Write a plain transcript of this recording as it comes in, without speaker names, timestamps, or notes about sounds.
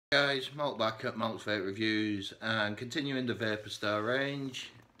Guys, Malt back at Malt's Vape Reviews and continuing the Vaporstar range.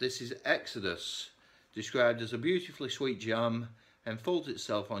 This is Exodus, described as a beautifully sweet jam, enfolds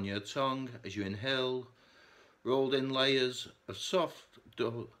itself on your tongue as you inhale, rolled in layers of soft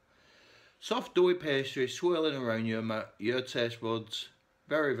dewy pastry swirling around your taste buds.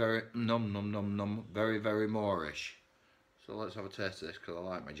 Very num num num num, very Moorish. So let's have a taste of this because I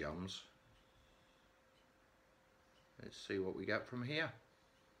like my jams. Let's see what we get from here.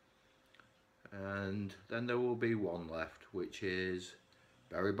 And then there will be one left, which is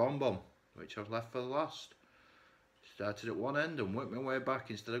Berry Bon Bon, which I've left for the last. Started at one end and worked my way back.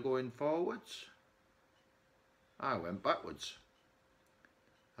 Instead of going forwards, I went backwards.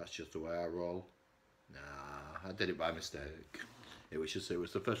 That's just the way I roll. Nah, I did it by mistake. It was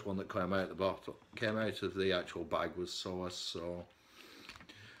the first one that came out the bottle, came out of the actual bag was sauce, so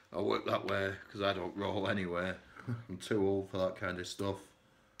I work that way because I don't roll anyway. I'm too old for that kind of stuff.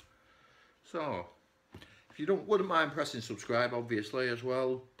 So, if you wouldn't mind pressing subscribe, obviously, as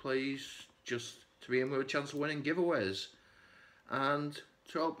well, please, just to be in with a chance of winning giveaways and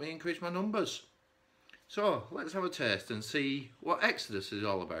to help me increase my numbers. So, let's have a taste and see what Exodus is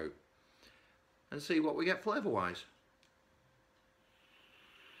all about and see what we get flavour-wise.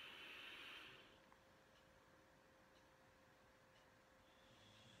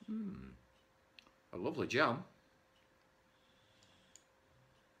 A lovely jam.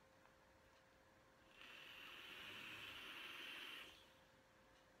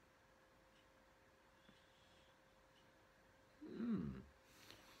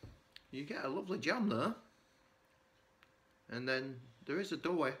 You get a lovely jam there, and then there is a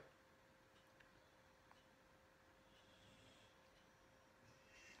doughy.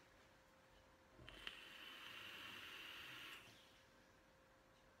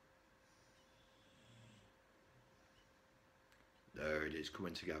 There it is,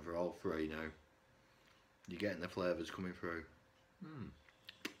 coming together, all three now. You're getting the flavours coming through.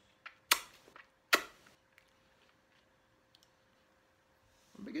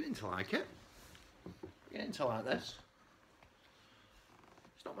 I'm beginning to like it. Beginning to like this.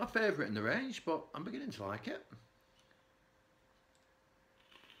 It's not my favourite in the range, but I'm beginning to like it.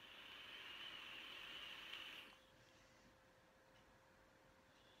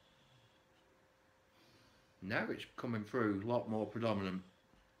 Now it's coming through a lot more predominant.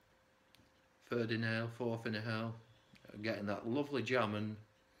 Third inhale, fourth inhale, getting that lovely jam, and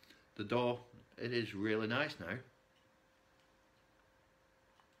the dough, it is really nice now.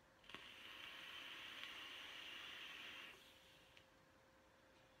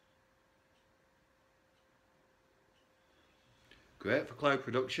 Great for cloud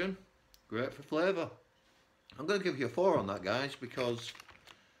production, great for flavour. I'm going to give you a 4 on that, guys, because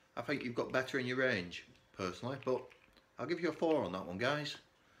I think you've got better in your range, personally, but I'll give you a 4 on that one, guys.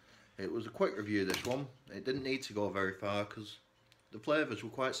 It was a quick review, this one. It didn't need to go very far because the flavours were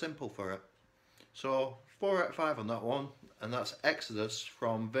quite simple for it. So 4 out of 5 on that one, and that's Exodus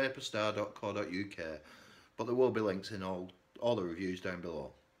from vaporstar.co.uk, but there will be links in all the reviews down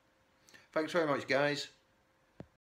below. Thanks very much, guys.